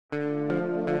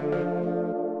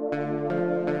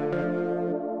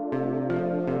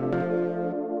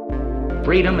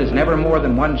freedom is never more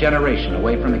than one generation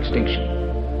away from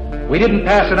extinction. We didn't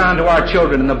pass it on to our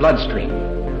children in the bloodstream.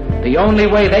 The only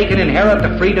way they can inherit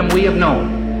the freedom we have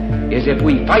known is if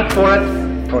we fight for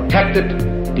it, protect it,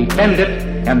 defend it,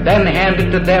 and then hand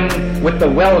it to them with the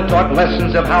well-taught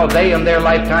lessons of how they in their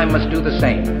lifetime must do the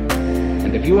same.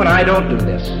 And if you and I don't do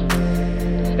this,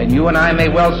 then you and I may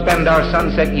well spend our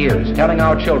sunset years telling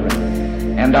our children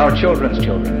and our children's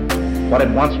children what it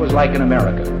once was like in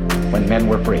America when men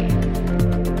were free.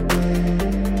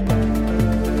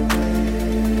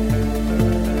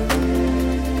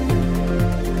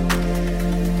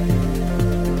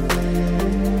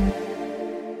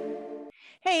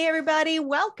 Hey everybody,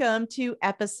 welcome to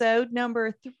episode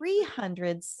number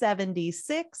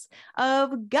 376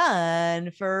 of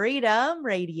Gun Freedom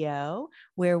Radio,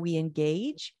 where we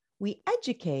engage, we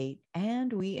educate,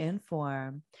 and we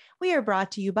inform. We are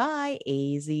brought to you by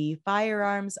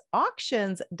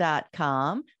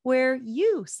azfirearmsauctions.com, where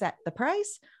you set the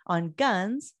price on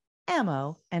guns,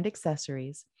 ammo, and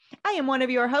accessories. I am one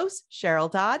of your hosts,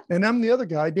 Cheryl Todd. And I'm the other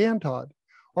guy, Dan Todd.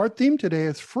 Our theme today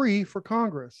is Free for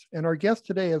Congress, and our guest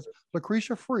today is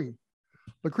Lucretia Free.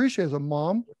 Lucretia is a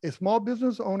mom, a small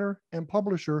business owner, and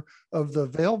publisher of the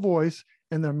Veil Voice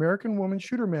and the American Woman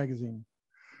Shooter magazine.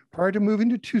 Prior to moving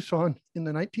to Tucson in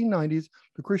the 1990s,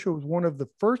 Lucretia was one of the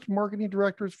first marketing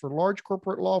directors for large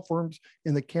corporate law firms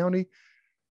in the county.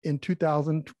 In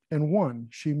 2001,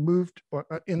 she moved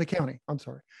in the county.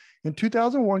 In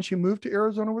 2001, she moved to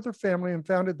Arizona with her family and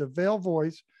founded the Veil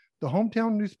Voice, the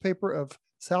hometown newspaper of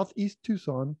Southeast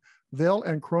Tucson, Veil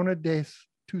and Corona de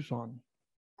Tucson,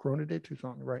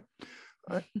 right?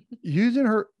 Using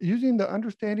the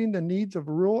understanding the needs of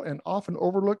a rural and often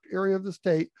overlooked area of the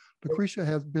state, Lucretia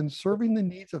has been serving the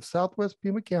needs of Southwest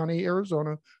Pima County,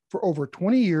 Arizona for over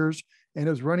 20 years and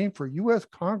is running for U.S.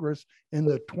 Congress in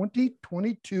the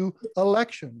 2022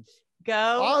 elections.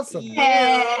 Go awesome. You,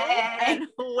 and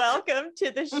welcome to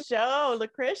the show,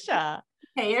 Lucretia.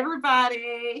 Hey,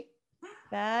 everybody.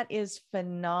 That is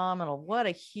phenomenal. What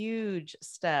a huge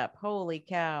step. Holy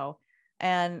cow.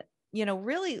 And, you know,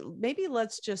 really, maybe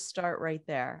let's just start right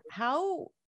there.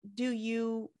 How do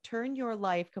you turn your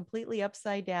life completely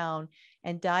upside down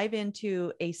and dive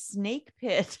into a snake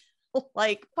pit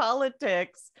like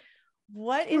politics?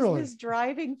 What is this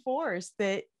driving force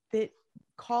that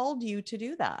called you to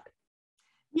do that?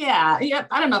 Yeah.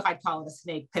 I don't know if I'd call it a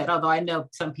snake pit, although I know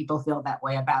some people feel that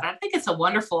way about it. I think it's a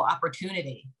wonderful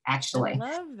opportunity, actually. I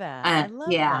love that.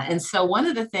 That. And so one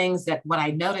of the things that what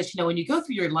I noticed, when you go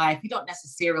through your life, you don't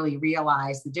necessarily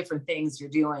realize the different things you're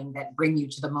doing that bring you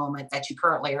to the moment that you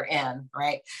currently are in,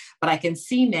 right? But I can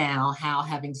see now how,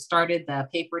 having started the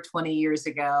paper 20 years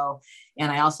ago, and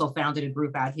I also founded a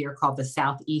group out here called the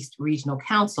Southeast Regional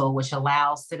Council, which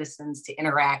allows citizens to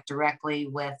interact directly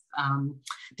with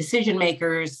decision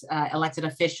makers, elected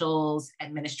officials,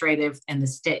 administrators in the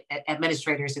state,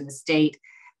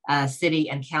 city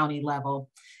and county level.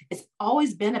 It's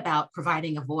always been about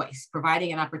providing a voice,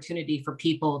 providing an opportunity for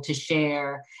people to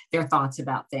share their thoughts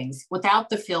about things without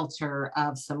the filter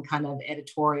of some kind of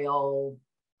editorial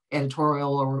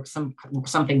or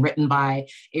something written by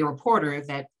a reporter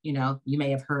that you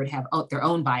may have heard have their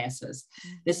own biases.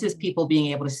 Mm-hmm. This is people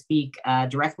being able to speak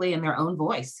directly in their own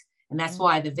voice. And that's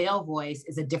why the Veil Voice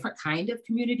is a different kind of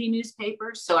community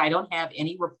newspaper. So I don't have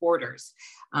any reporters.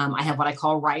 I have what I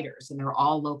call writers, and they're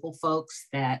all local folks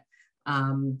that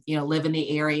live in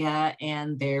the area,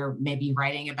 and they're maybe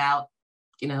writing about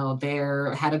how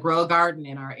to grow a garden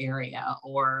in our area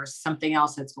or something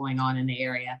else that's going on in the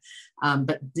area.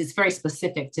 But it's very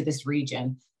specific to this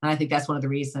region. And I think that's one of the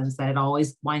reasons that it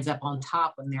always winds up on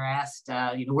top when they're asked,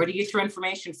 where do you get your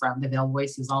information from? The Veil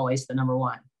Voice is always the number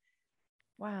one.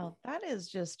 Wow, that is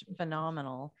just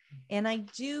phenomenal. And I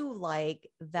do like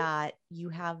that you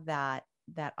have that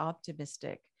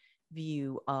optimistic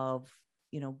view of,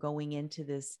 going into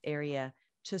this area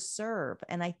to serve.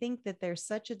 And I think that there's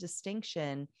such a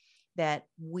distinction that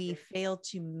we fail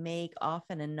to make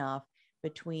often enough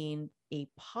between a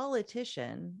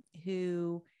politician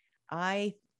who,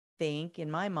 I think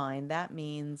in my mind, that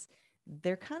means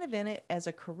they're kind of in it as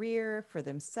a career for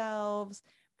themselves,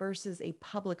 versus a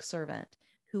public servant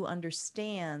who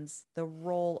understands the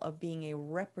role of being a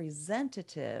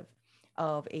representative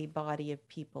of a body of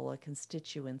people, a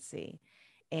constituency.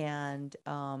 And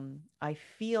I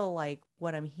feel like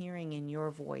what I'm hearing in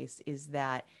your voice is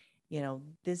that,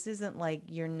 this isn't like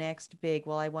your next big,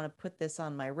 I want to put this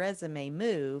on my resume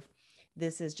move.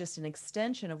 This is just an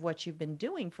extension of what you've been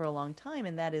doing for a long time.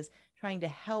 And that is trying to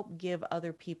help give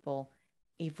other people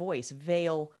a voice,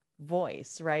 Veil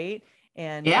Voice, right?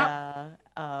 And yeah,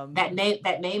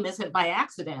 that name isn't by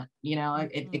accident. You know,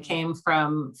 it came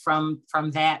from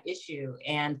that issue.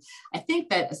 And I think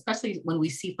that especially when we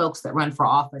see folks that run for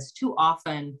office, too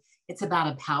often it's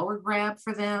about a power grab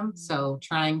for them. So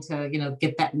trying to, you know,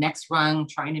 get that next rung,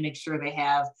 trying to make sure they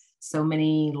have so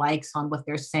many likes on what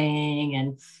they're saying.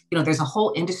 And, you know, there's a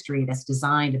whole industry that's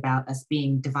designed about us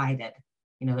being divided.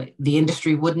 You know, the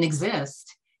industry wouldn't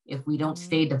exist if we don't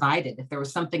stay divided. If there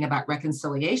was something about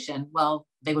reconciliation, well,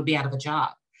 they would be out of a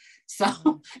job.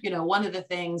 So, you know, one of the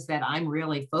things that I'm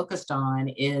really focused on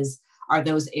are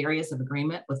those areas of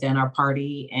agreement within our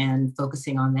party, and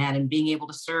focusing on that and being able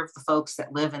to serve the folks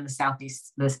that live in the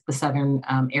Southeast, the southern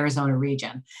Arizona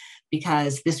region,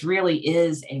 because this really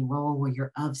is a role where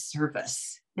you're of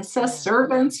service. It's a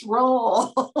servant's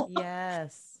role.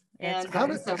 Yes. And how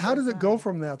does it go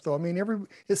from that though? I mean,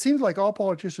 it seems like all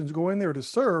politicians go in there to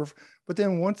serve, but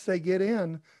then once they get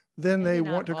in, then they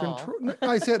want to control.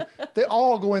 I said they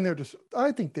all go in there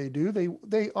I think they do.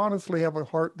 They honestly have a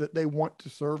heart that they want to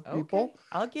serve people.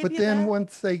 I'll give but you then that.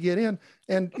 Once they get in,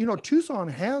 and you know, Tucson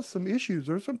has some issues.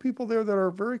 There's some people there that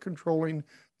are very controlling,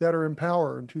 that are in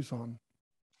power in Tucson.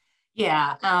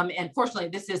 Yeah, and fortunately,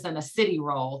 this isn't a city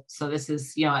role. So this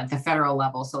is, you know, at the federal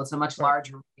level. So it's a much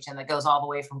larger region that goes all the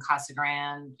way from Casa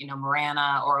Grande, you know,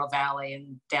 Marana, Oro Valley,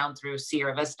 and down through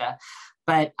Sierra Vista.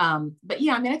 But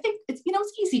yeah, I mean, I think it's, you know,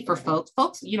 it's easy for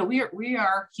folks. You know, we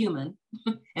are human,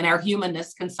 and our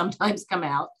humanness can sometimes come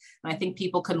out. And I think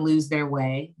people can lose their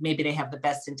way. Maybe they have the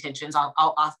best intentions.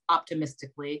 I'll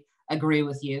optimistically agree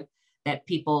with you that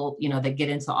people, you know, that get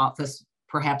into office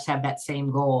perhaps have that same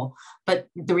goal. But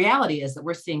the reality is that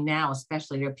we're seeing now,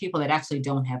 especially, there are people that actually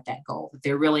don't have that goal, that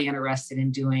they're really interested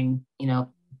in doing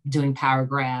power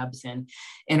grabs and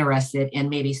interested in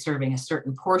maybe serving a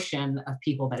certain portion of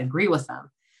people that agree with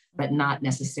them, but not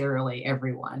necessarily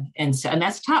everyone. And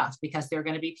that's tough, because there are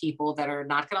going to be people that are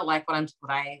not going to like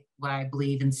what I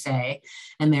believe and say.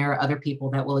 And there are other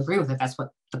people that will agree with it. That's what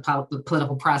the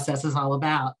political process is all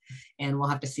about. And we'll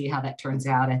have to see how that turns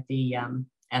out at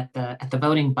the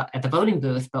voting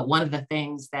booth. But one of the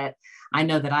things that I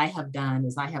know that I have done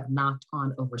is I have knocked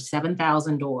on over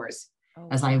 7,000 doors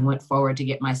as I went forward to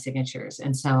get my signatures.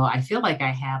 And so I feel like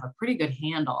I have a pretty good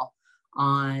handle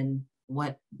on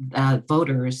what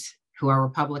voters who are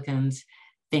Republicans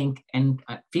think and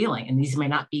feeling. And these may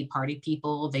not be party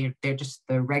people. They're just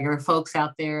the regular folks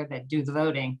out there that do the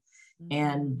voting.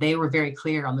 And they were very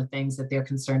clear on the things that they're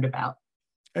concerned about.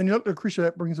 And you know, Lucretia,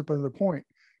 that brings up another point.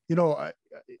 You know,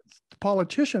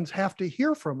 politicians have to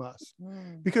hear from us,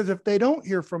 because if they don't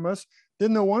hear from us,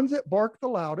 then the ones that bark the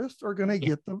loudest are going to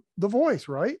get the voice,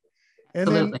 right? And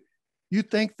then you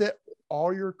think that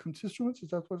all your constituents,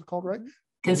 is that what it's called, right?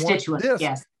 Constituents,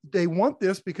 yes. They want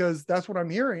this because that's what I'm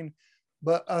hearing.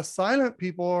 But silent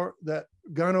people, that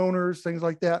gun owners, things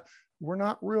like that, we're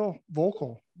not real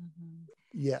vocal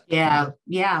yet. Yeah.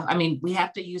 I mean, we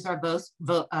have to use our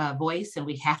voice, and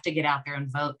we have to get out there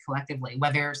and vote collectively,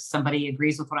 whether somebody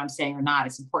agrees with what I'm saying or not.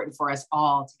 It's important for us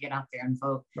all to get out there and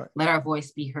vote. Right. Let our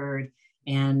voice be heard.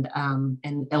 And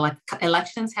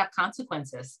elections have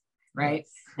consequences, right?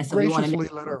 And so graciously we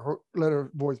let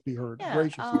our voice be heard. Yeah,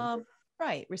 graciously.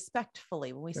 Right.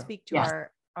 Respectfully, when we speak to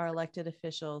our elected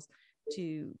officials,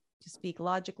 to speak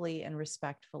logically and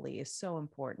respectfully is so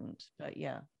important. But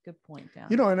yeah, good point, Dan.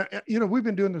 You know, and you know, we've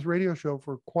been doing this radio show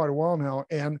for quite a while now,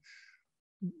 and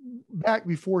back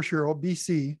before Cheryl,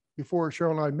 BC, before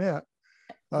Cheryl and I met,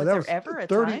 that was ever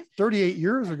 38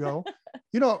 years ago.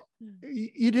 You know,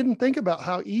 you didn't think about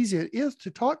how easy it is to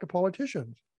talk to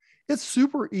politicians. It's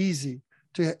super easy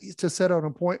to set an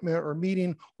appointment or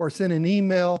meeting, or send an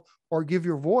email, or give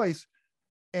your voice.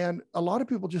 And a lot of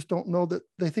people just don't know that.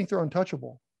 They think they're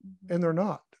untouchable, and they're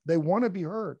not. They want to be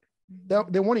heard.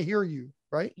 They want to hear you,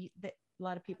 right? A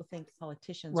lot of people think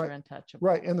politicians are untouchable.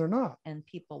 Right, and they're not. And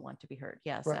people want to be heard.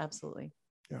 Yes, absolutely.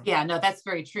 Yeah, no, that's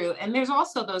very true. And there's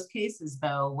also those cases,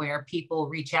 though, where people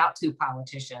reach out to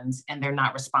politicians and they're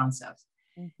not responsive.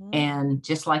 And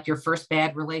just like your first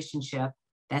bad relationship,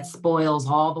 that spoils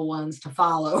all the ones to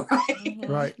follow, right?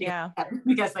 Right. Yeah.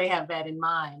 Because they have that in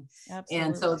mind.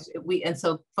 Absolutely. And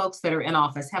so folks that are in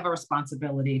office have a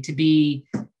responsibility to be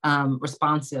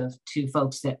responsive to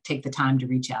folks that take the time to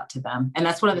reach out to them. And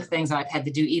that's one of the things that I've had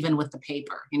to do, even with the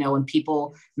paper. You know, when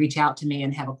people reach out to me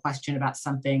and have a question about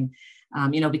something,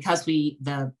 you know, because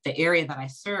the area that I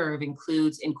serve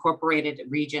includes incorporated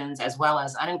regions as well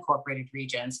as unincorporated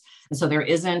regions. And so there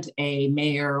isn't a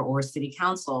mayor or city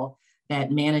council that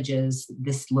manages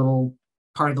this little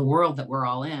part of the world that we're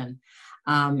all in.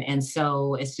 And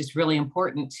so it's just really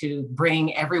important to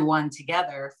bring everyone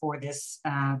together for this,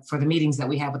 for the meetings that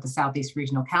we have with the Southeast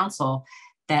Regional Council,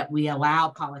 that we allow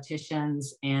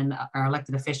politicians and our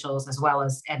elected officials, as well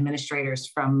as administrators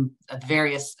from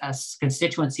various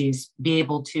constituencies, be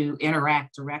able to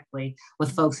interact directly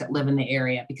with folks that live in the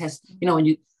area. Because, you know,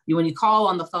 when you call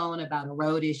on the phone about a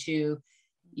road issue,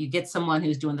 you get someone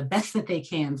who's doing the best that they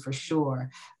can, for sure,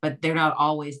 but they're not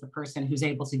always the person who's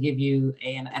able to give you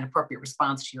an appropriate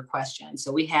response to your question.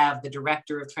 So we have the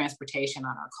director of transportation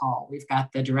on our call. We've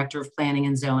got the director of planning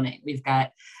and zoning. We've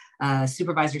got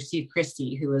Supervisor Steve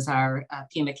Christie, who is our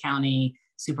Pima County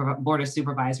Board of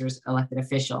Supervisors elected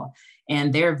official.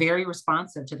 And they're very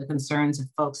responsive to the concerns of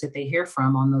folks that they hear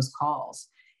from on those calls.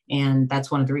 And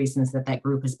that's one of the reasons that that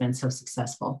group has been so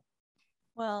successful.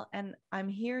 Well, and I'm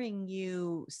hearing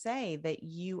you say that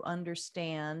you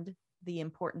understand the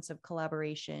importance of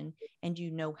collaboration and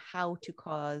you know how to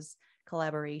cause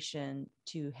collaboration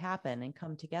to happen and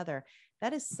come together.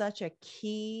 That is such a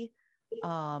key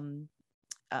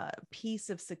piece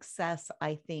of success,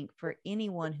 I think, for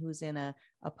anyone who's in a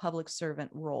public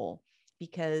servant role,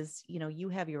 because, you know, you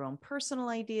have your own personal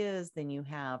ideas, then you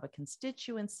have a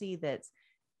constituency that's,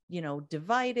 you know,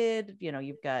 divided, you know,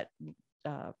 you've got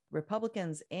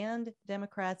Republicans and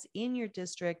Democrats in your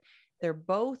district. They're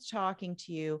both talking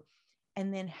to you.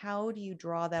 And then how do you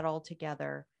draw that all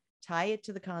together, tie it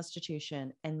to the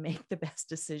Constitution, and make the best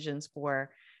decisions for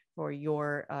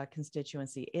your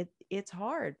constituency? It's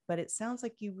hard, but it sounds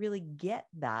like you really get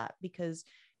that because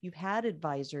you've had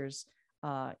advisors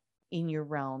in your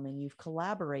realm and you've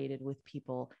collaborated with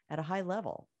people at a high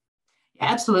level.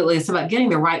 Absolutely. It's about getting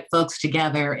the right folks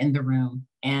together in the room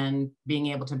and being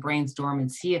able to brainstorm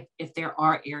and see if there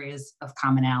are areas of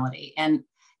commonality. And,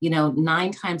 you know,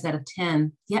 9 times out of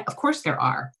 10, yeah, of course there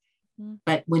are. Mm-hmm.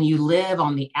 But when you live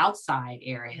on the outside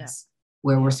areas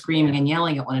where we're screaming and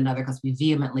yelling at one another because we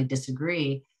vehemently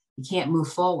disagree, you can't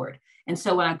move forward. And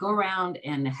so when I go around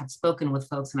and have spoken with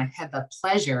folks, and I've had the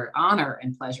honor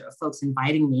and pleasure of folks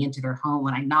inviting me into their home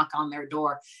when I knock on their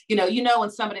door, you know,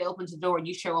 when somebody opens the door and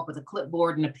you show up with a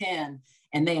clipboard and a pen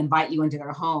and they invite you into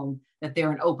their home, that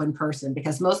they're an open person,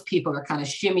 because most people are kind of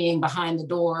shimmying behind the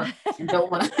door and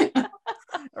don't want to.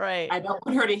 Right. I don't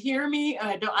want her to hear me.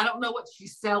 And I don't know what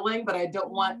she's selling, but I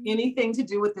don't want anything to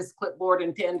do with this clipboard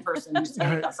and pen person who's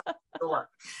standing outside the door.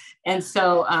 And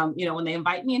so, you know, when they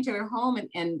invite me into their home,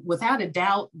 and without a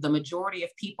doubt, the majority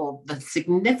of people, the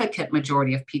significant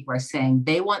majority of people are saying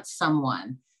they want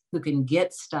someone who can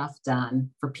get stuff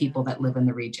done for people that live in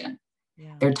the region.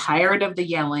 Yeah. They're tired of the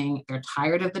yelling. They're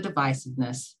tired of the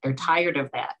divisiveness. They're tired of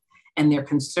that. And they're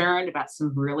concerned about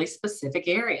some really specific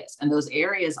areas. And those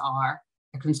areas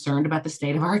they're concerned about the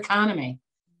state of our economy.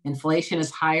 Inflation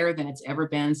is higher than it's ever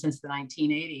been since the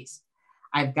 1980s.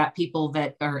 I've got people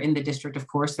that are in the district, of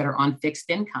course, that are on fixed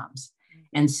incomes.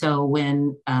 And so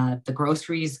when the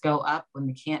groceries go up, when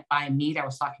they can't buy meat, I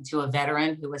was talking to a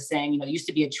veteran who was saying, you know, it used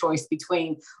to be a choice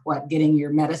between getting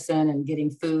your medicine and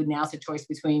getting food. Now it's a choice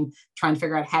between trying to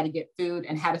figure out how to get food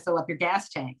and how to fill up your gas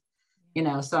tank. You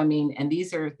know, so I mean, and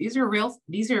these are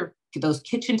those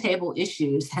kitchen table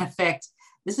issues that affect.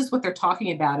 This is what they're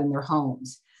talking about in their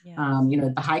homes. Yes. You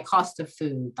know, the high cost of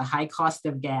food, the high cost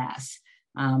of gas.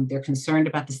 They're concerned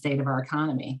about the state of our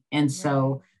economy. And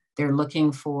so they're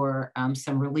looking for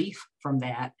some relief from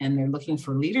that. And they're looking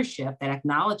for leadership that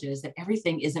acknowledges that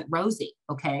everything isn't rosy.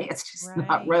 Okay. It's just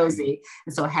not rosy.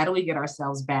 And so how do we get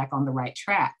ourselves back on the right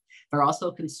track? They're also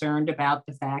concerned about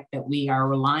the fact that we are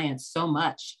reliant so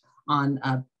much on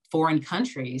foreign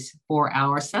countries for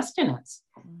our sustenance.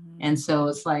 And so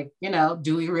it's like, you know,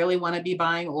 do we really want to be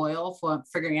buying oil for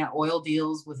figuring out oil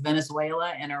deals with Venezuela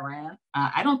and Iran?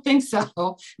 I don't think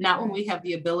so. Not when we have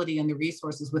the ability and the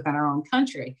resources within our own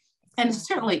country. And it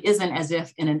certainly isn't as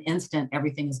if in an instant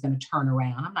everything is going to turn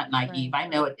around. I'm not naive. I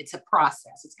know it's a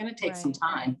process. It's going to take some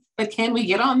time. But can we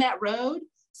get on that road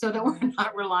so that we're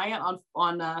not reliant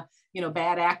on you know,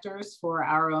 bad actors for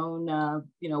our own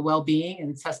you know, well-being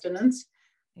and sustenance?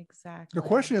 Exactly. The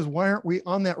question is, why aren't we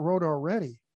on that road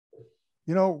already?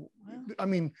 You know, I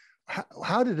mean,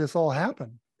 how did this all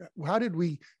happen? How did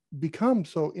we become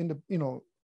so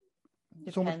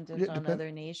dependent on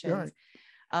other nations?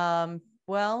 Right.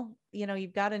 Well, you know,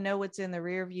 you've got to know what's in the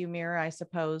rear view mirror, I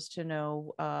suppose, to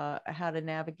know how to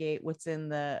navigate what's in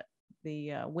the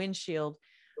windshield.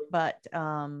 But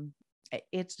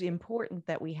it's important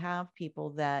that we have people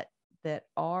that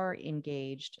are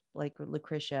engaged, like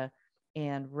Lucretia,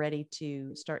 and ready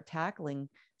to start tackling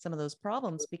some of those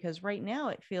problems, because right now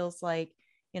it feels like,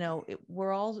 you know,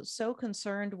 we're all so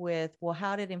concerned with, well,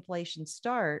 how did inflation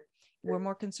start? we're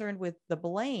more concerned with the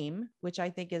blame, which I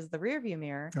think is the rearview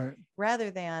mirror, Right.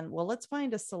 rather than, well, let's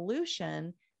find a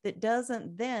solution that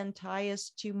doesn't then tie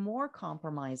us to more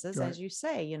compromises, Right. as you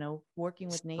say, you know, working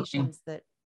with nations that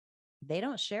they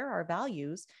don't share our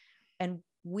values, and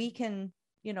we can,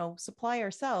 you know, supply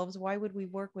ourselves. Why would we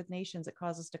work with nations that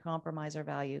cause us to compromise our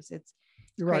values? It's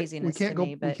You're right. craziness to me,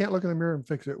 We but can't look in the mirror and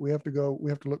fix it. We have to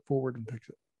look forward and fix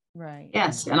it. right.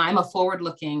 Yes, and I'm a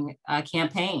forward-looking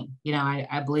campaign. You know,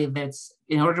 I believe that's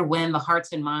in order to win the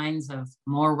hearts and minds of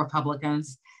more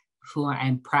Republicans, who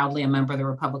I'm proudly a member of the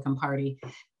Republican Party,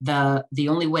 the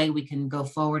only way we can go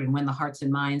forward and win the hearts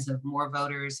and minds of more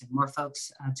voters and more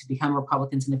folks to become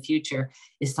Republicans in the future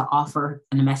is to offer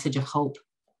a message of hope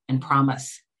and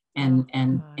promise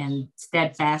and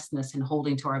steadfastness and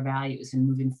holding to our values and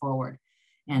moving forward.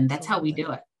 And that's how we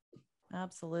do it.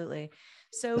 Absolutely.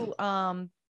 So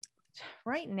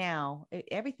right now,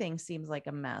 everything seems like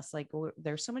a mess. Like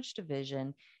there's so much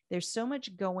division. There's so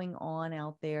much going on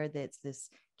out there that's this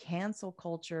cancel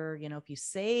culture. You know, if you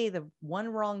say the one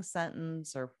wrong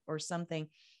sentence or something,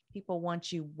 people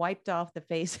want you wiped off the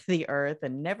face of the earth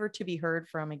and never to be heard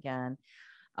from again.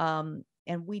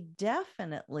 And we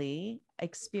definitely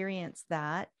experience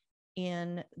that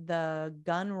in the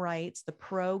gun rights, the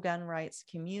pro-gun rights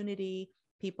community,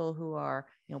 people who are,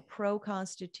 you know,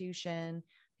 pro-Constitution,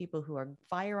 people who are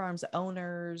firearms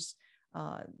owners,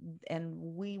 and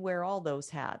we wear all those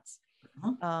hats.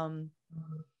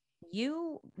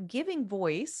 You giving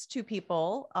voice to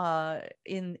people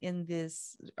in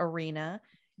this arena,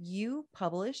 you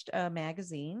published a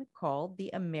magazine called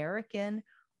The American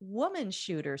Woman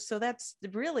Shooter. So that's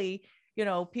really, you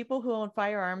know, people who own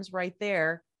firearms right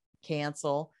there,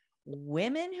 cancel.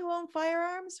 Women who own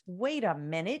firearms, wait a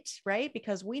minute, right?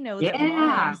 Because we know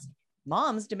that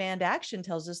moms demand action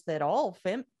tells us that all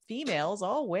females,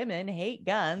 all women hate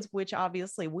guns, which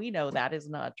obviously we know that is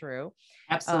not true.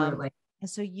 Absolutely. And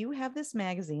so you have this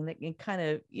magazine that can kind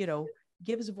of, you know,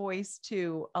 gives voice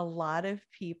to a lot of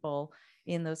people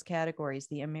in those categories.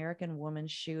 The American Woman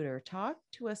Shooter. Talk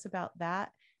to us about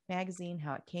that magazine,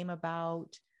 how it came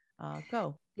about.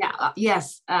 Go. Yeah.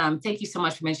 Yes. Thank you so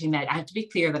much for mentioning that. I have to be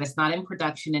clear that it's not in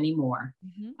production anymore.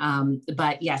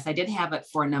 But yes, I did have it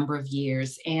for a number of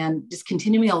years, and just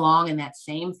continuing along in that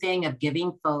same thing of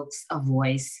giving folks a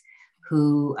voice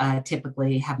who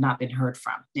typically have not been heard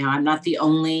from. Now,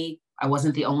 I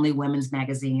wasn't the only women's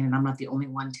magazine, and I'm not the only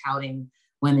one touting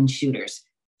women shooters.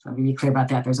 So I'm going to be clear about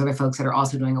that. There's other folks that are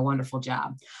also doing a wonderful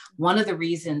job. One of the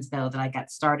reasons, though, that I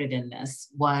got started in this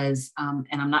was, and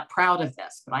I'm not proud of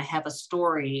this, but I have a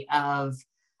story of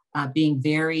being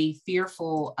very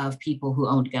fearful of people who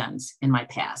owned guns in my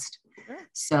past.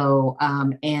 So,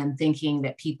 and thinking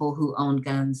that people who owned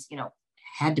guns, you know,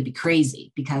 had to be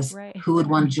crazy, because who would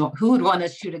want to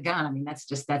shoot a gun? I mean,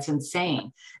 that's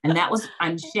insane. And that was,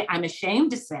 I'm ashamed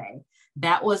to say,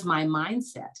 that was my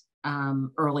mindset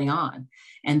early on.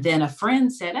 And then a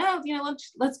friend said, oh, you know,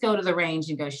 let's go to the range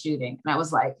and go shooting. And I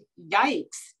was like,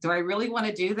 yikes, do I really want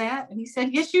to do that? And he said,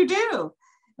 yes, you do.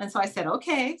 And so I said,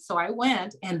 okay. So I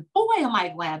went, and boy, am I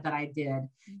glad that I did,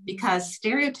 because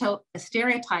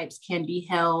stereotypes can be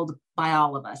held by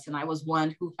all of us. And I was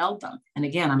one who held them. And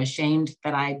again, I'm ashamed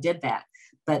that I did that,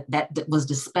 but that was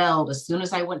dispelled as soon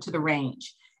as I went to the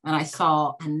range and I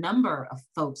saw a number of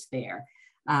folks there.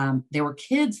 There were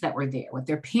kids that were there with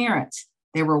their parents.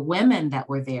 There were women that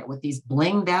were there with these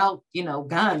blinged out, you know,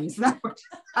 guns that were,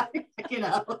 you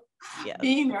know,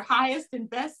 being their highest and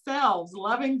best selves,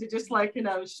 loving to just like, you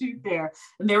know, shoot there.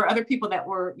 And there were other people that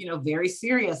were, you know, very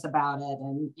serious about it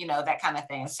and, you know, that kind of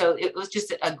thing. So it was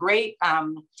just a great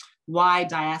wide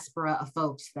diaspora of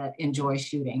folks that enjoy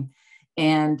shooting.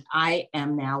 And I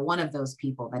am now one of those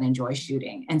people that enjoy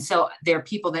shooting. And so there are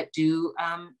people that do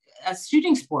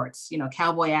shooting sports, you know,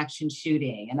 cowboy action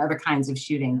shooting and other kinds of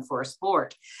shooting for a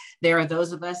sport. There are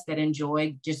those of us that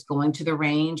enjoy just going to the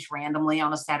range randomly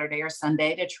on a Saturday or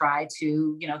Sunday to try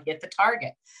to, you know, hit the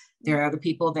target. There are other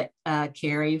people that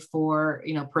carry for,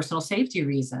 you know, personal safety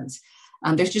reasons.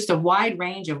 There's just a wide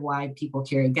range of why people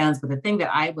carry guns. But the thing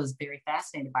that I was very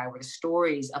fascinated by were the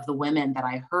stories of the women that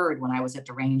I heard when I was at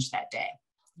the range that day.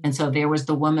 And so there was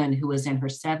the woman who was in her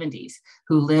 70s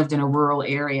who lived in a rural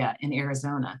area in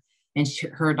Arizona. And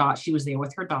she was there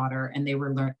with her daughter, and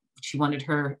she wanted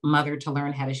her mother to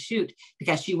learn how to shoot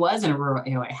because she was in a rural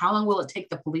area. How long will it take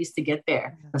the police to get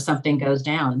there if something goes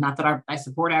down? Not that I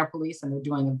support our police, and they're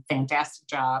doing a fantastic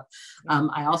job.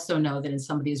 I also know that in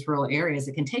some of these rural areas,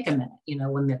 it can take a minute, you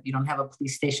know, when you don't have a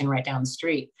police station right down the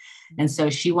street. And so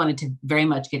she wanted to very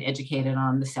much get educated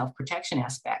on the self-protection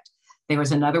aspect. There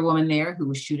was another woman there who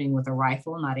was shooting with a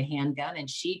rifle, not a handgun, and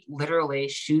she literally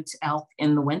shoots elk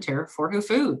in the winter for her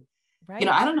food. Right. You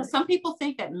know, I don't know. Some people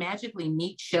think that magically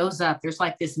meat shows up. There's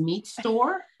like this meat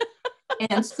store.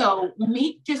 And so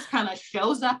meat just kind of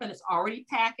shows up and it's already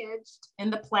packaged in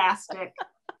the plastic.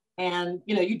 And,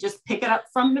 you know, you just pick it up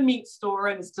from the meat store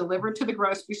and it's delivered to the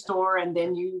grocery store and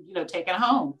then you take it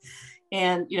home.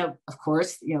 And, you know, of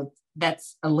course, you know,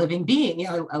 that's a living being, you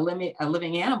know, a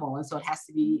living animal. And so it has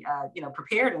to be, you know,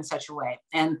 prepared in such a way.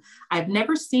 And I've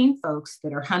never seen folks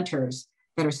that are hunters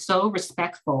that are so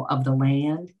respectful of the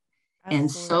land. Absolutely.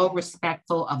 And so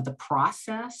respectful of the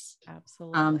process.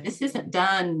 Absolutely. This isn't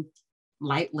done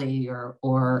lightly or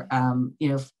you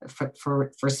know,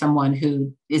 for someone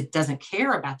who doesn't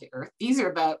care about the earth. These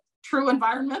are the true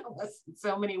environmentalists in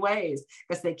so many ways,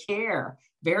 because they care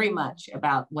very much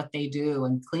about what they do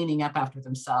and cleaning up after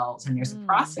themselves. And there's a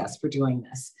process for doing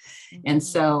this. And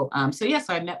so so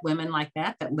I met women like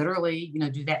that literally, you know,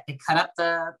 do that. They cut up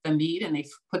the meat and they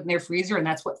put in their freezer and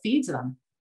that's what feeds them.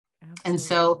 Absolutely. And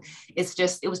so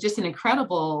it was just an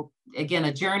incredible, again,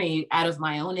 a journey out of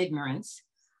my own ignorance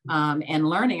and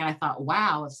learning. And I thought,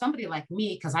 wow, if somebody like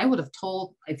me, because I would have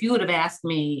told, if you would have asked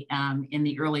me in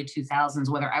the early 2000s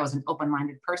whether I was an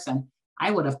open-minded person, I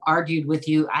would have argued with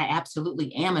you. I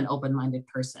absolutely am an open-minded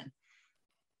person.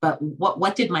 But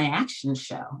what did my actions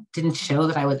show? Didn't show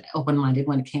that I was open-minded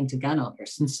when it came to gun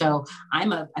owners. And so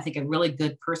I'm I think a really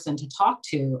good person to talk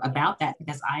to about that,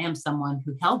 because I am someone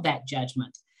who held that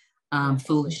judgment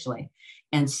foolishly.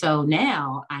 And so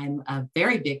now I'm a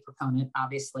very big proponent,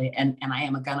 obviously, and I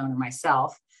am a gun owner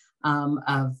myself,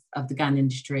 of the gun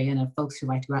industry and of folks who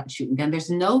like to go out and shoot and gun. There's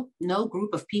no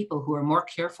group of people who are more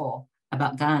careful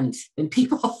about guns than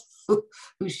people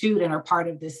who shoot and are part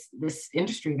of this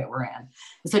industry that we're in.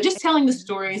 And so just telling the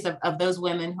stories of those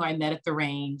women who I met at the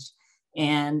range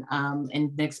and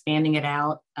expanding it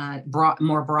out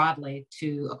more broadly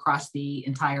to across the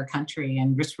entire country,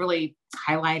 and just really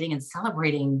highlighting and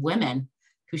celebrating women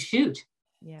who shoot.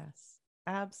 Yes,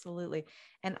 absolutely.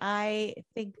 And I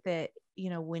think that, you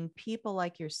know, when people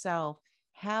like yourself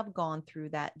have gone through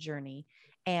that journey,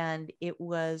 and it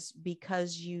was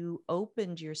because you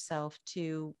opened yourself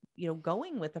to, you know,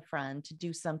 going with a friend to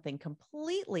do something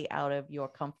completely out of your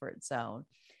comfort zone.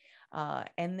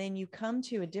 And then you come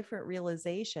to a different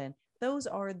realization. Those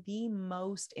are the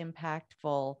most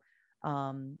impactful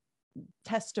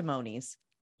testimonies.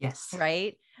 Yes.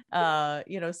 Right.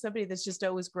 You know, somebody that's just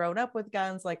always grown up with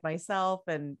guns like myself,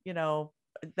 and, you know,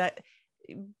 that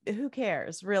who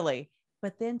cares really?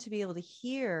 But then to be able to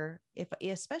hear,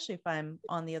 especially if I'm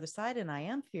on the other side and I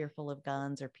am fearful of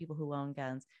guns or people who own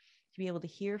guns, to be able to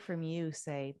hear from you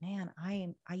say, man,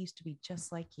 I used to be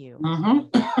just like you.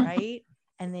 Mm-hmm. Right.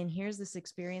 And then here's this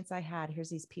experience I had, here's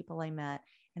these people I met,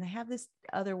 and I have this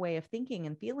other way of thinking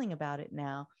and feeling about it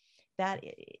now, that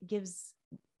it gives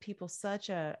people such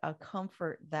a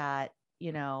comfort that,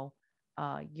 you know,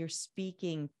 you're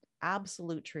speaking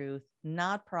absolute truth,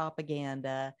 not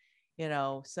propaganda, you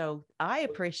know. So I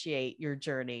appreciate your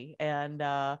journey. And,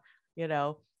 you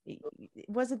know, it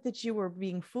wasn't that you were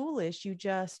being foolish.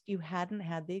 You hadn't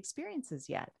had the experiences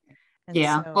yet. And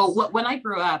yeah. So, well, when I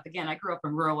grew up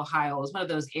in rural Ohio. It was one of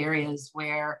those areas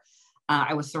where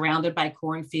I was surrounded by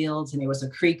cornfields, and there was a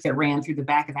creek that ran through the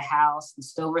back of the house, and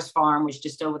Stover's farm was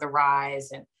just over the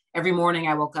rise. And every morning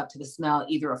I woke up to the smell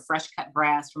either of fresh cut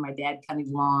grass from my dad cutting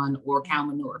lawn or cow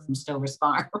manure from Stover's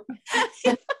farm.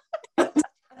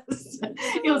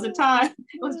 It was a time,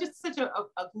 it was just such a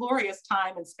glorious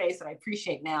time and space that I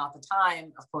appreciate now. At the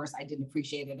time, of course, I didn't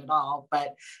appreciate it at all.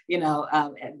 But, you know,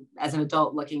 as an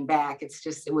adult looking back, it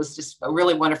was just a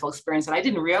really wonderful experience. And I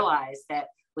didn't realize that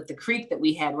with the creek that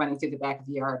we had running through the back of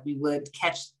the yard, we would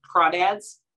catch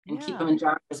crawdads and keep them in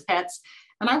jars as pets.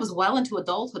 And I was well into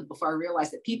adulthood before I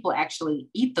realized that people actually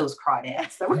eat those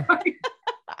crawdads.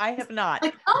 I have not,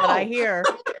 but I hear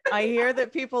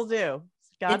that people do.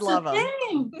 God love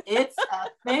them. It's a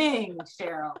thing,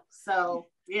 Cheryl. So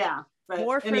yeah,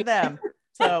 more for them.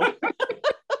 So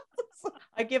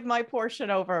I give my portion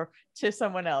over to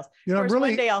someone else. You know,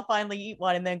 one day I'll finally eat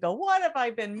one and then go, what have I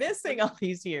been missing all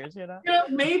these years? You know,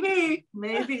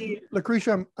 maybe.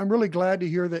 Lucretia, I'm really glad to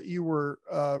hear that you were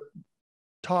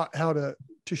taught how to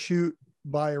shoot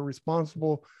by a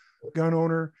responsible gun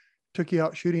owner, took you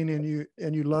out shooting,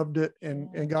 and you loved it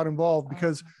and got involved,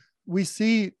 because we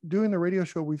see doing the radio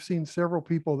show, we've seen several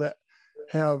people that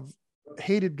have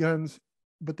hated guns,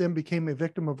 but then became a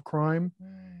victim of crime,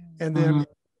 and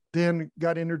then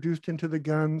got introduced into the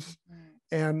guns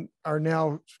and are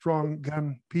now strong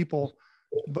gun people,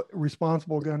 but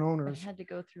responsible gun owners. They had to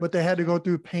go through but they had to go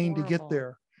through pain to get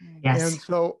there. Yes. And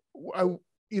so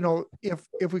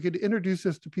if we could introduce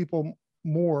this to people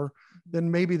more, then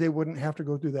maybe they wouldn't have to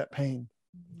go through that pain.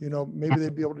 Maybe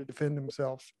they'd be able to defend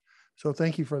themselves. So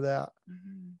thank you for that.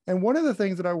 And one of the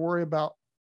things that I worry about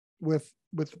with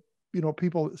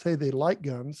people that say they like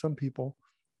guns, some people,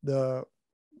 I'm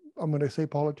going to say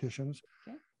politicians,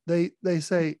 they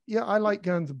say, yeah, I like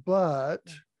guns, but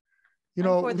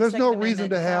there's no reason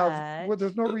to have an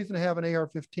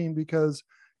AR-15 because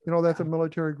that's a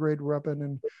military grade weapon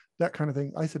and that kind of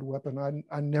thing. I said weapon.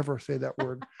 I never say that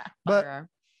word. But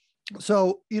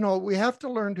so, we have to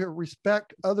learn to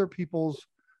respect other people's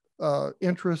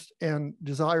interests and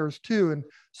desires too. And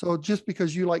so just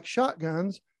because you like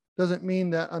shotguns doesn't mean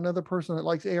that another person that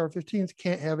likes AR-15s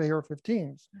can't have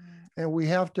AR-15s. And we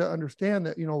have to understand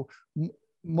that,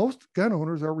 most gun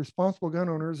owners are responsible gun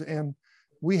owners, and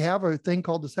we have a thing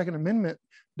called the Second Amendment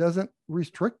doesn't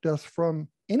restrict us from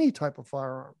any type of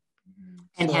firearm.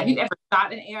 And have you ever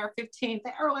shot an AR-15?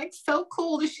 They are like so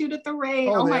cool to shoot at the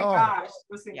range. Oh my gosh.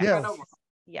 Listen,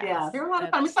 yeah, they're a lot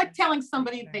of fun. It's like telling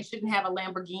somebody they shouldn't have a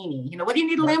Lamborghini. What do you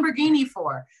need a Lamborghini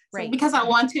for? So, because I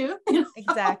want to.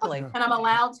 Exactly. And I'm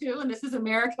allowed to, and this is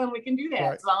America, and we can do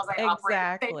that as long as I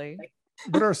operate safely.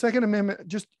 But our Second Amendment,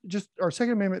 just our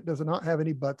Second Amendment does not have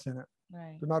any buts in it.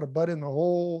 Right. There's not a but in the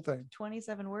whole thing.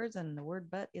 27 words, and the word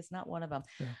but is not one of them.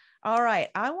 Yeah. All right.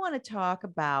 I want to talk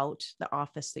about the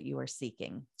office that you are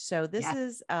seeking. So this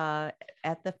is at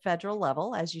the federal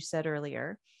level, as you said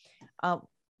earlier,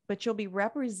 but you'll be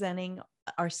representing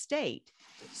our state.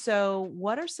 So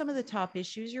what are some of the top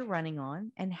issues you're running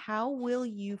on, and how will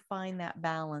you find that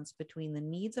balance between the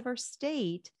needs of our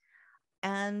state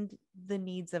and the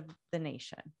needs of the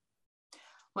nation?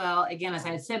 Well, again, as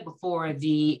I said before,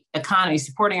 the economy,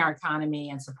 supporting our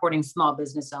economy and supporting small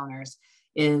business owners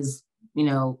is,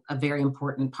 a very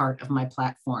important part of my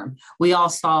platform. We all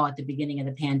saw at the beginning of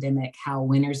the pandemic how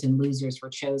winners and losers were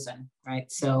chosen,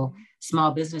 right? So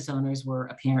small business owners were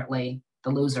apparently the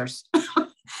losers.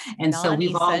 And so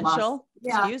we've all lost.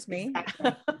 Excuse me.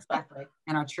 Exactly.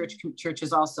 And our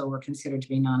churches also were considered to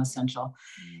be non-essential.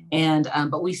 And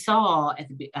but we saw at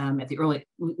the early,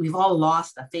 we've all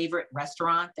lost a favorite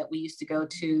restaurant that we used to go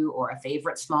to, or a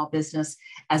favorite small business.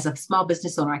 As a small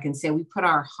business owner, I can say we put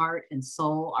our heart and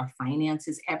soul, our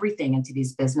finances, everything into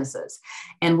these businesses.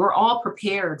 And we're all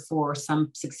prepared for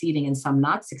some succeeding and some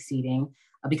not succeeding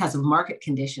because of market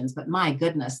conditions. But my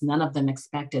goodness, none of them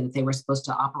expected that they were supposed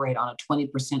to operate on a 20%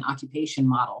 occupation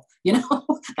model.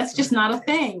 That's just not a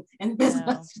thing in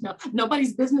business.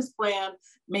 Nobody's business plan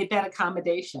made that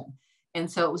accommodation. And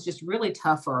so it was just really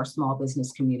tough for our small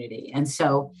business community. And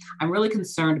so I'm really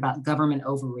concerned about government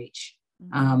overreach.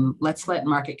 Let's let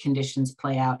market conditions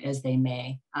play out as they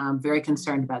may. I'm very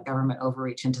concerned about government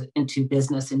overreach into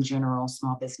business in general,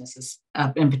 small businesses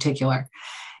in particular.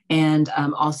 And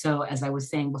also, as I was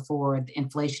saying before, the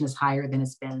inflation is higher than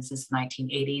it's been since the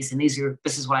 1980s. And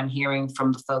this is what I'm hearing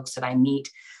from the folks that I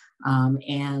meet.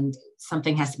 And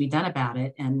something has to be done about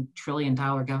it. And $1 trillion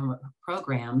government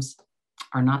programs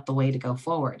are not the way to go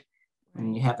forward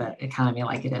when you have an economy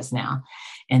like it is now.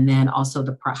 And then also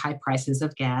the high prices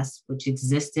of gas, which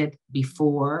existed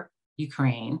before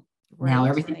Ukraine. Now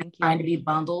everything is trying to be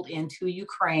bundled into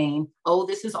Ukraine. Oh,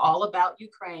 this is all about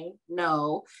Ukraine.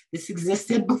 No, this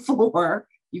existed before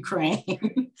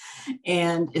Ukraine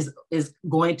and is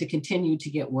going to continue to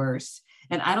get worse.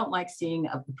 And I don't like seeing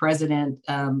the president,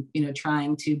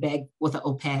 trying to beg with the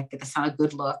OPEC. That's not a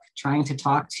good look. Trying to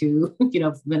talk to,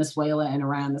 Venezuela and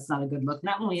Iran. That's not a good look.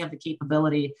 Not when we have the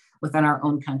capability within our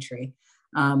own country.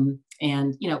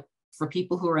 For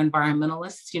people who are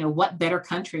environmentalists, what better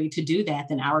country to do that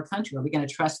than our country? Are we going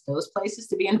to trust those places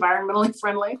to be environmentally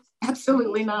friendly?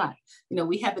 Absolutely not.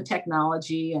 We have the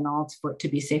technology and all for it to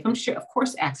be safe. I'm sure, of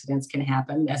course, accidents can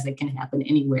happen, as they can happen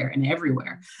anywhere and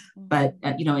everywhere. But,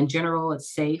 in general,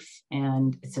 it's safe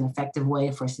and it's an effective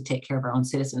way for us to take care of our own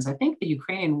citizens. I think the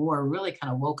Ukrainian war really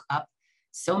kind of woke up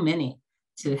so many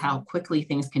to how quickly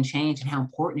things can change and how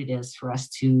important it is for us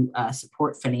to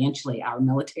support financially our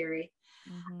military.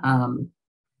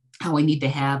 How we need to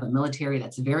have a military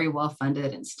that's very well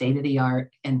funded and state of the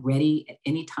art and ready at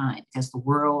any time, because the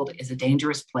world is a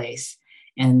dangerous place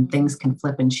and things can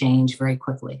flip and change very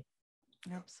quickly.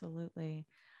 Absolutely.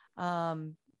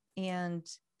 And,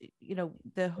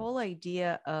 the whole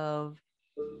idea of,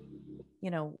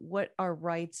 what our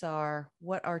rights are,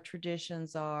 what our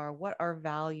traditions are, what our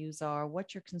values are,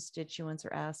 what your constituents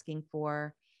are asking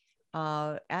for.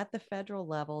 At the federal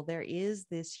level, there is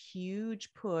this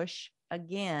huge push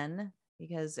again,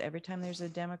 because every time there's a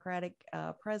Democratic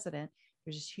president,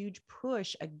 there's this huge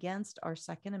push against our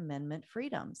Second Amendment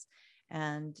freedoms.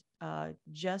 And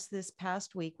just this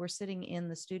past week, we're sitting in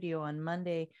the studio on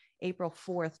Monday, April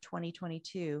 4th,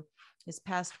 2022. This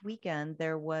past weekend,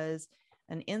 there was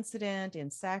an incident in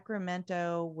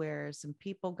Sacramento where some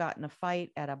people got in a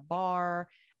fight at a bar,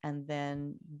 and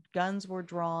then guns were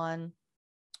drawn.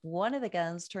 One of the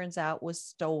guns, turns out, was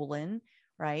stolen,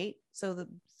 right? So the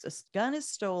gun is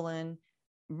stolen,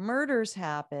 murders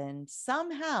happen.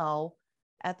 Somehow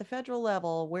at the federal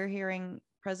level, we're hearing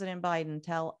President Biden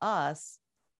tell us,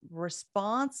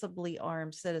 responsibly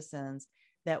armed citizens,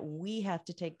 that we have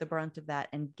to take the brunt of that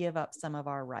and give up some of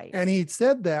our rights. And he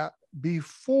said that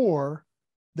before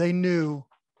they knew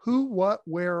who, what,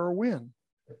 where, or when.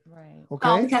 Right. Okay.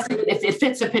 Well, because it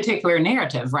fits a particular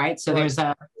narrative, right? So there's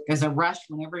a rush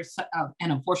whenever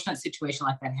an unfortunate situation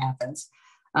like that happens.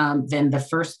 Then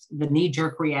the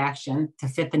knee-jerk reaction to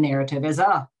fit the narrative is,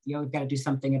 we've got to do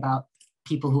something about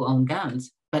people who own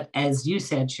guns. But as you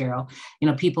said, Cheryl,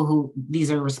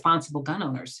 these are responsible gun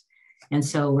owners. And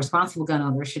so responsible gun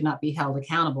owners should not be held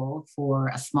accountable for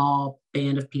a small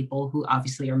band of people who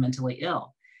obviously are mentally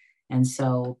ill. And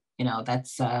so,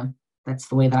 that's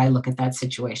the way that I look at that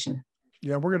situation.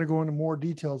 Yeah, we're going to go into more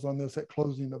details on this at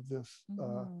closing of this.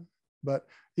 But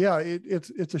yeah,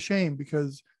 it's a shame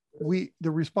because the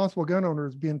responsible gun owner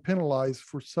is being penalized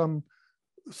for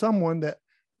someone that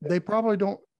they probably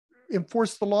don't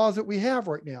enforce the laws that we have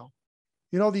right now.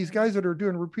 These guys that are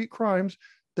doing repeat crimes,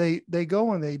 they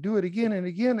go and they do it again and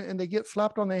again, and they get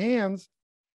slapped on the hands,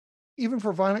 even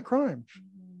for violent crimes.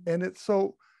 And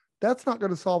that's not going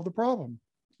to solve the problem.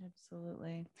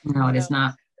 Absolutely. No, it is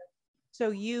not.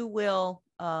 So you will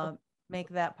make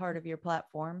that part of your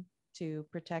platform to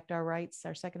protect our rights,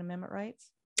 our Second Amendment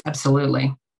rights?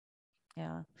 Absolutely.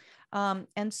 Yeah.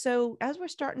 And so as we're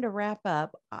starting to wrap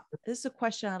up, this is a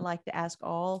question I'd like to ask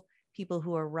all people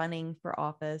who are running for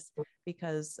office,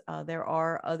 because there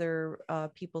are other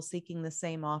people seeking the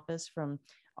same office from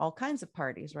all kinds of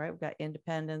parties, right? We've got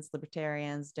independents,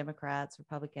 libertarians, Democrats,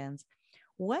 Republicans.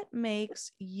 What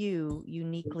makes you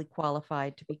uniquely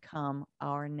qualified to become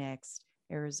our next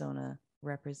Arizona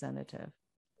representative?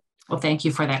 Well, thank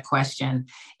you for that question.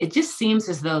 It just seems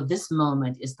as though this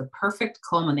moment is the perfect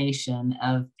culmination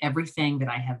of everything that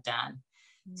I have done.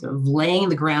 Sort of laying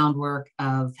the groundwork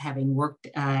of having worked,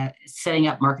 setting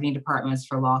up marketing departments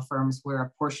for law firms, where a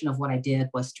portion of what I did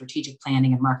was strategic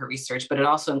planning and market research, but it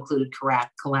also included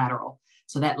collateral.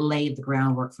 So that laid the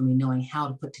groundwork for me knowing how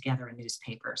to put together a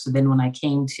newspaper. So then when I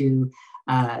came to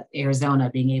Arizona,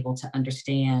 being able to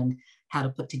understand how to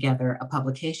put together a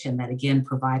publication that again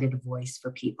provided a voice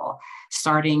for people,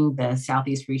 starting the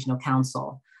Southeast Regional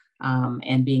Council,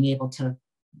 and being able to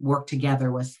work together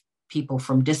with people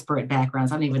from disparate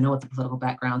backgrounds. I don't even know what the political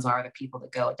backgrounds are, the people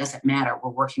that go. It doesn't matter. We're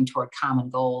working toward common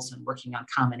goals and working on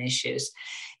common issues.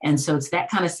 And so it's that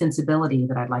kind of sensibility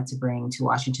that I'd like to bring to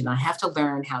Washington. I have to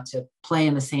learn how to play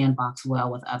in the sandbox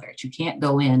well with others. You can't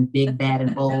go in big, bad,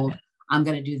 and bold. I'm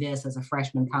going to do this as a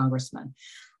freshman congressman.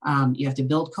 You have to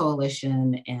build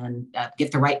coalition and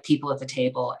get the right people at the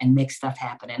table and make stuff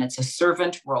happen. And it's a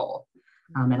servant role.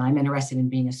 And I'm interested in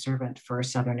being a servant for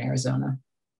Southern Arizona.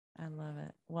 I love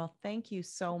it. Well, thank you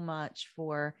so much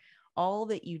for all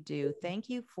that you do. Thank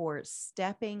you for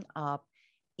stepping up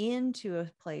into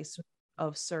a place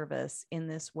of service in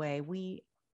this way.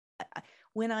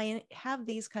 When I have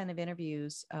these kind of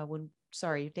interviews,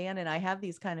 Dan and I have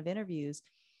these kind of interviews,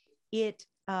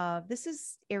 this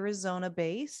is Arizona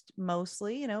based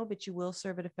mostly, but you will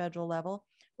serve at a federal level.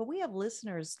 But we have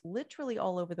listeners literally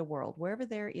all over the world. Wherever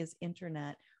there is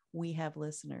internet, we have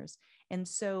listeners. And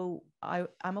so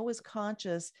I'm always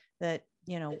conscious that,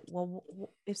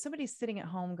 if somebody's sitting at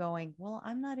home going, well,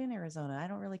 I'm not in Arizona, I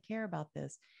don't really care about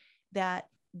this, that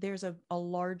there's a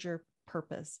larger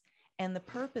purpose. And the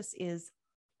purpose is,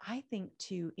 I think,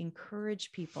 to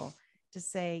encourage people to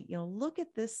say, look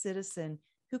at this citizen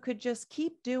who could just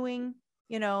keep doing,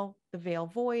 the Vail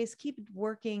Voice, keep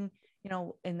working,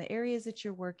 in the areas that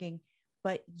you're working,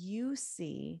 but you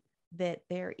see that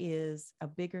there is a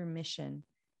bigger mission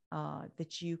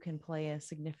that you can play a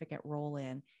significant role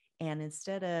in. And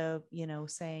instead of,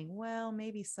 saying, well,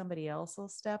 maybe somebody else will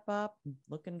step up,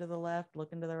 looking to the left,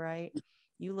 looking to the right,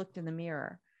 you looked in the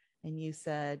mirror and you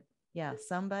said, yeah,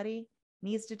 somebody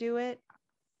needs to do it.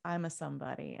 I'm a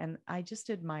somebody. And I just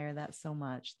admire that so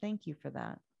much. Thank you for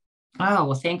that. Oh,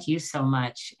 well, thank you so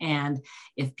much. And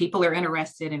if people are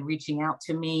interested in reaching out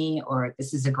to me, or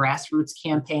this is a grassroots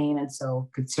campaign, and so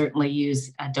could certainly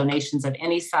use donations of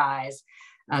any size,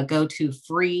 go to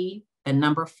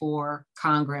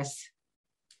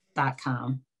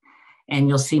free4congress.com. And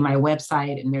you'll see my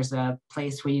website, and there's a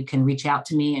place where you can reach out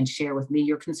to me and share with me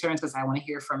your concerns, because I want to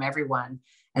hear from everyone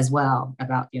as well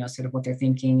about, sort of what they're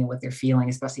thinking and what they're feeling,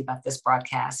 especially about this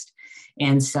broadcast.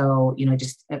 And so,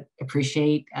 just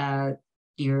appreciate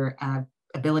your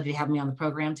ability to have me on the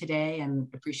program today, and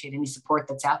appreciate any support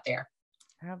that's out there.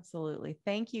 Absolutely.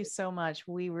 Thank you so much.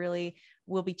 We really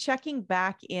will be checking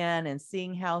back in and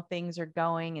seeing how things are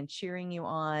going and cheering you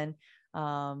on.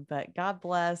 But God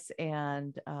bless,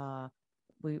 and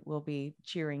we will be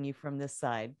cheering you from this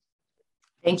side.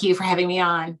 Thank you for having me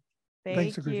on.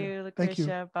 Thank Thanks, you, Lucretia. Thank you.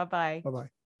 Lucretia. Bye-bye. Bye-bye.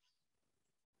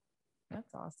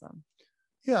 That's awesome.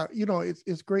 Yeah,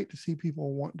 it's great to see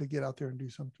people wanting to get out there and do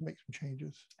something, to make some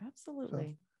changes.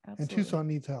 Absolutely. And Absolutely. Tucson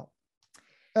needs help.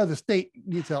 The state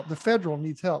needs help. The federal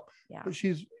needs help. Yeah. But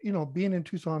she's, being in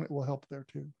Tucson, it will help there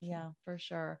too. Yeah, for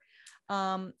sure.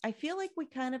 I feel like we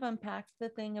kind of unpacked the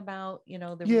thing about,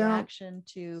 the Yeah. reaction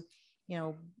to,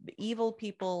 evil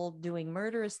people doing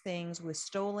murderous things with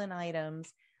stolen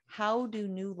items. How do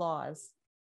new laws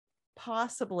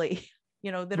possibly,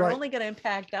 that are Right. only going to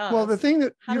impact us? Well, the thing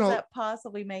that, how does that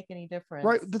possibly make any difference?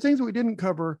 right. The things that we didn't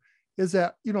cover is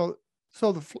that,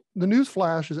 so the news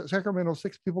flash is that Sacramento,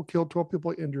 6 people killed, 12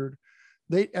 people injured.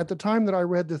 At the time that I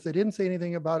read this, they didn't say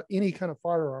anything about any kind of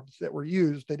firearms that were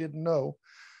used. They didn't know.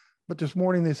 But this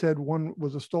morning they said one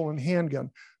was a stolen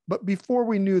handgun. But before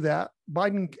we knew that,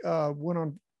 Biden went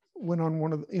on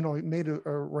one of, he made a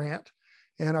rant,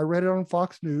 and I read it on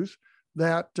Fox News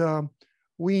that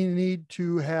we need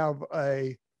to have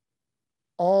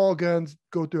all guns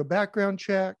go through a background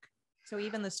check. So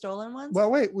even the stolen ones?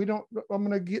 Well, wait, I'm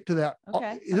going to get to that.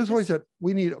 Okay. This is what he said.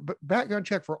 We need a background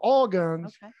check for all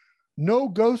guns. Okay. No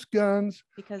ghost guns.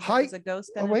 Because there's a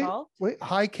ghost gun involved?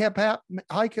 High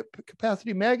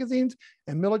capacity magazines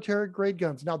and military grade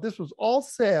guns. Now, this was all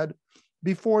said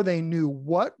before they knew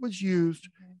what was used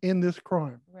in this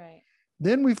crime. Right.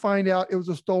 Then we find out it was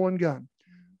a stolen gun.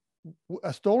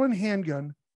 A stolen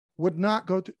handgun would not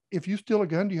go to, if you steal a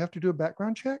gun, do you have to do a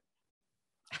background check?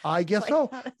 I guess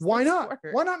so. Why not? Work?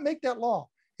 Why not make that law?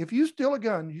 If you steal a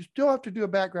gun, you still have to do a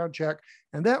background check.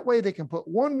 And that way they can put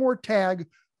one more tag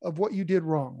of what you did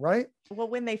wrong, right? Well,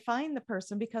 when they find the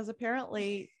person, because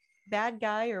apparently bad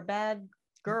guy or bad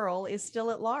girl is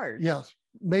still at large. Yes,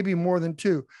 maybe more than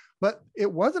 2. But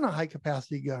it wasn't a high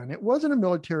capacity gun. It wasn't a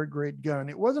military grade gun.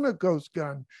 It wasn't a ghost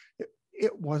gun.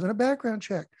 It wasn't a background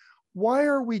check. Why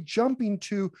are we jumping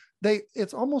to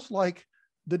it's almost like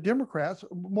the Democrats,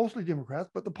 mostly Democrats,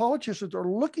 but the politicians are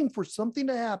looking for something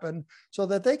to happen so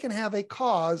that they can have a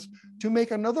cause to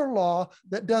make another law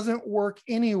that doesn't work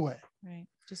anyway. Right.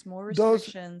 Just more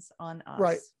restrictions on us.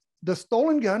 Right. The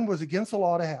stolen gun was against the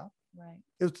law to have.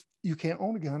 Right. You can't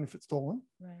own a gun if it's stolen.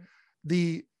 Right.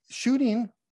 The shooting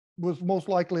was most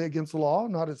likely against the law,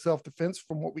 not in self-defense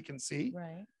from what we can see.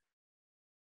 Right.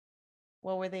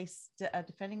 Well, were they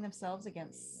defending themselves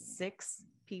against 6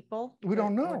 people? We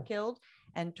don't know. Were killed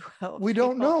and 12. We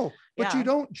don't know, but Yeah. you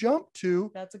don't jump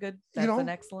to. That's an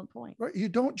excellent point. Right. You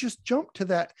don't just jump to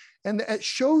that. And it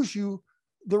shows you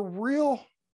the real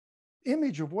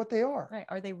image of what they are. Right.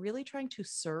 Are they really trying to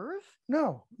serve?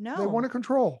 No. No. They want to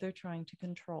control. They're trying to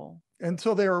control. And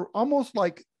so they're almost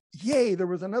like, yay, there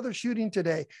was another shooting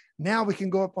today. Now we can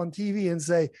go up on TV and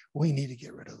say, we need to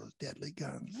get rid of those deadly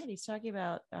guns. Right. He's talking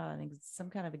about some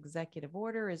kind of executive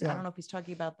order. I Yeah. don't know if he's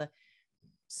talking about the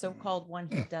so-called one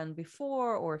he'd done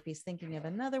before, or if he's thinking of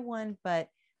another one. But,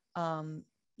 when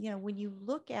you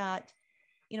look at,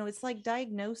 it's like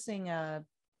diagnosing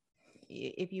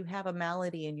if you have a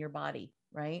malady in your body,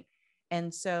 right?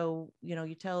 And so,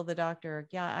 you tell the doctor,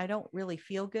 yeah, I don't really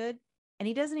feel good. And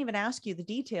he doesn't even ask you the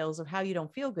details of how you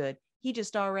don't feel good. He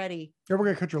just already. We're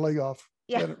going to cut your leg off.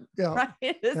 Yeah. Yeah. Right.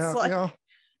 It's Yeah.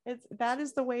 that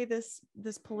is the way this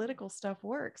political stuff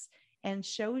works, and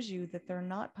shows you that they're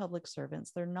not public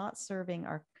servants. They're not serving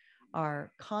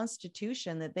our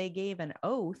Constitution that they gave an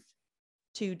oath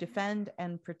to defend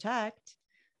and protect.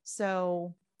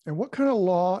 So. And what kind of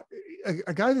law,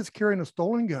 a guy that's carrying a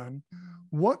stolen gun,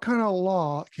 what kind of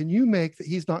law can you make that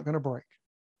he's not going to break?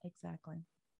 Exactly.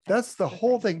 That's the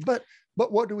whole thing. But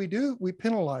what do? We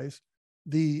penalize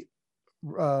the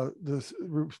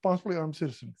responsibly armed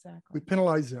citizen. Exactly. We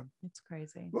penalize them. It's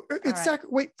crazy.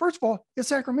 Wait, first of all, it's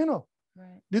Sacramento.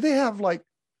 Right. Do they have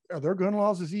are their gun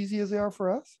laws as easy as they are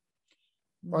for us?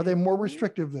 Are they more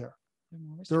restrictive there?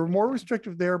 They're more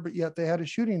restrictive there, but yet they had a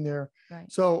shooting there.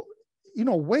 Right. So,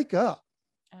 wake up.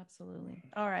 Absolutely.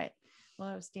 All right. Well,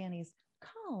 that was Danny's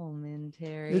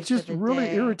commentary. It's just really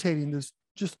irritating.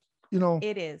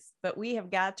 It is, but we have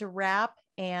got to wrap.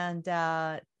 And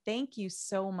thank you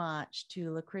so much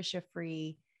to Lucretia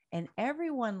Free and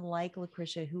everyone like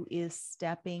Lucretia who is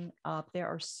stepping up. There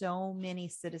are so many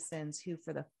citizens who,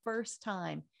 for the first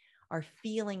time, are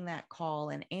feeling that call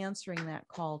and answering that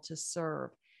call to serve,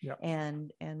 Yeah.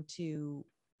 and to,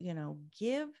 you know,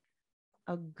 give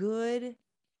a good,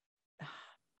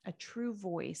 a true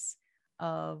voice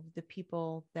of the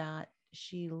people that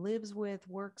she lives with,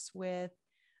 works with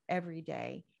every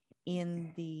day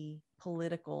in the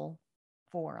political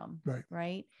forum.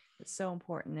 Right. It's so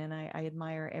important. And I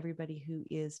admire everybody who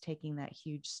is taking that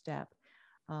huge step.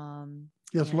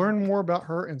 Yes. Learn more about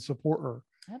her and support her.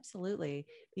 Absolutely.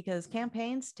 Because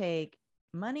campaigns take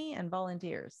money and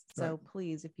volunteers. So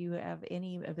please, if you have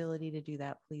any ability to do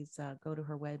that, please go to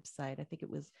her website. I think it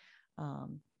was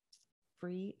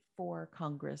Free for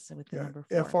Congress with the number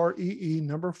 4. FREE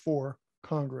number 4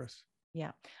 Congress.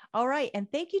 Yeah. All right.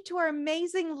 And thank you to our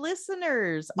amazing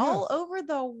listeners all over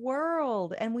the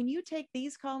world. And when you take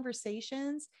these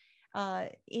conversations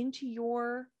into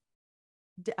your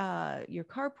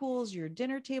carpools, your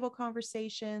dinner table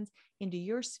conversations, into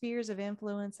your spheres of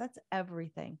influence, that's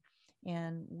everything.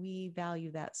 And we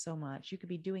value that so much. You could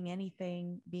be doing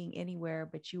anything, being anywhere,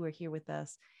 but you are here with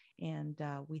us. And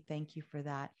we thank you for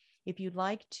that. If you'd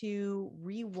like to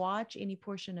rewatch any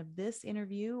portion of this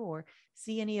interview or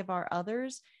see any of our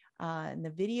others in the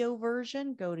video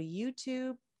version, go to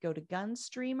YouTube, go to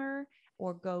Gunstreamer,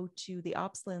 or go to the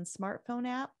OpsLens smartphone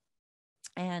app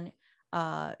and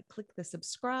click the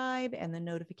subscribe and the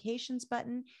notifications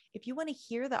button. If you want to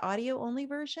hear the audio only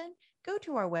version, go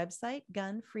to our website,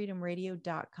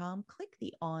 gunfreedomradio.com, click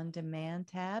the on demand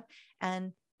tab,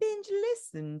 and binge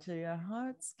listen to your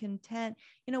heart's content.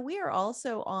 You know, we are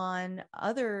also on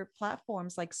other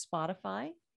platforms like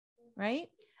Spotify, right?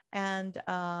 And,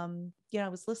 you know, I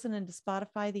was listening to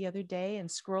Spotify the other day and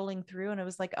scrolling through, and I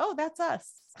was like, oh, that's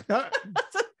us.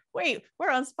 Wait, we're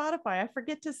on Spotify. I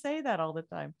forget to say that all the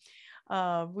time.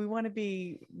 We want to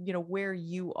be, you know, where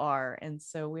you are. And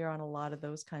so we're on a lot of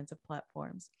those kinds of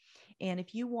platforms. And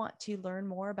if you want to learn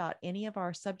more about any of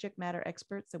our subject matter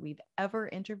experts that we've ever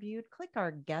interviewed, click our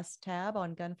guest tab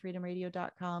on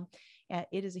gunfreedomradio.com.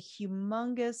 It is a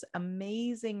humongous,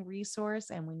 amazing resource.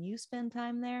 And when you spend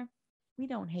time there, we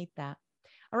don't hate that.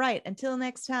 All right. Until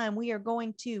next time, we are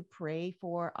going to pray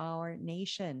for our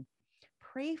nation,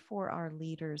 pray for our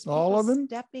leaders, all of them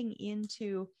stepping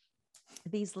into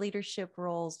these leadership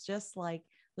roles, just like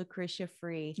Lucretia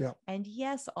Free. Yeah. And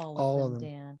yes, all of them,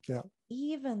 Dan. Yeah.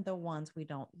 Even the ones we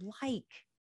don't like,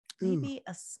 maybe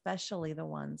especially the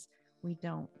ones we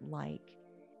don't like.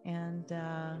 And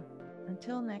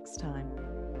until next time,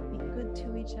 be good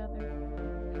to each other.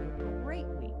 Have a great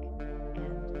week,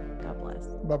 and God bless.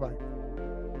 Bye-bye.